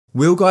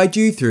We'll guide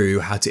you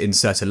through how to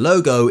insert a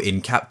logo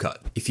in CapCut.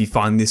 If you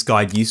find this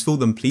guide useful,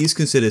 then please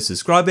consider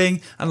subscribing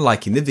and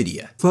liking the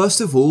video.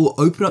 First of all,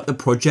 open up the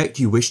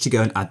project you wish to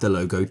go and add the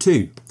logo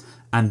to.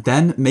 And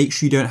then make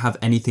sure you don't have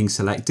anything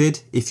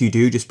selected. If you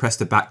do, just press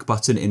the back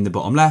button in the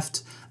bottom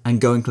left and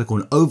go and click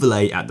on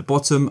overlay at the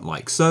bottom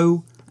like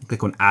so, and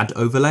click on add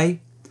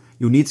overlay.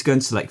 You'll need to go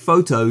and select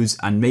photos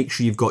and make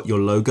sure you've got your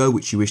logo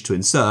which you wish to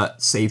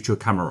insert saved to your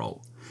camera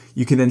roll.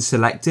 You can then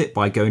select it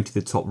by going to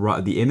the top right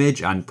of the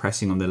image and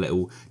pressing on the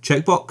little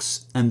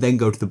checkbox, and then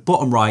go to the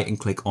bottom right and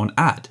click on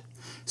add.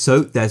 So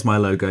there's my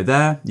logo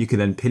there. You can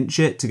then pinch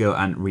it to go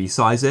and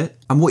resize it.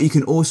 And what you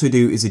can also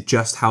do is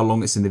adjust how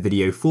long it's in the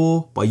video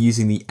for by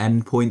using the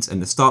end points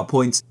and the start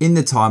points in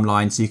the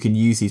timeline, so you can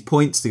use these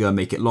points to go and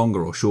make it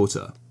longer or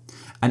shorter.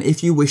 And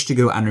if you wish to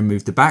go and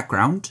remove the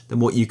background, then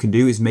what you can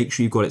do is make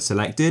sure you've got it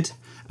selected,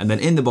 and then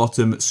in the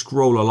bottom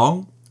scroll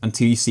along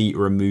until you see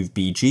remove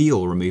BG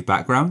or remove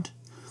background.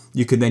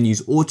 You can then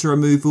use auto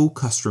removal,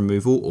 custom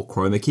removal, or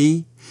chroma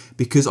key.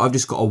 Because I've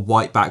just got a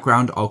white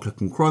background, I'll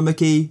click on chroma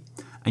key,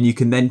 and you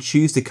can then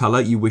choose the color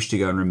you wish to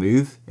go and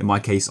remove. In my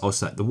case, I'll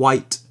select the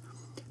white.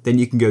 Then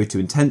you can go to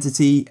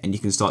intensity and you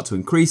can start to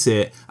increase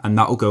it, and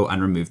that will go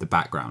and remove the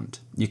background.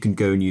 You can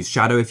go and use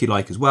shadow if you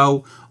like as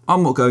well.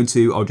 I'm not going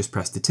to, I'll just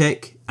press the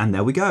tick, and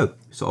there we go.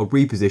 So I'll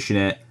reposition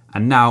it,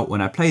 and now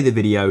when I play the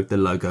video, the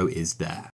logo is there.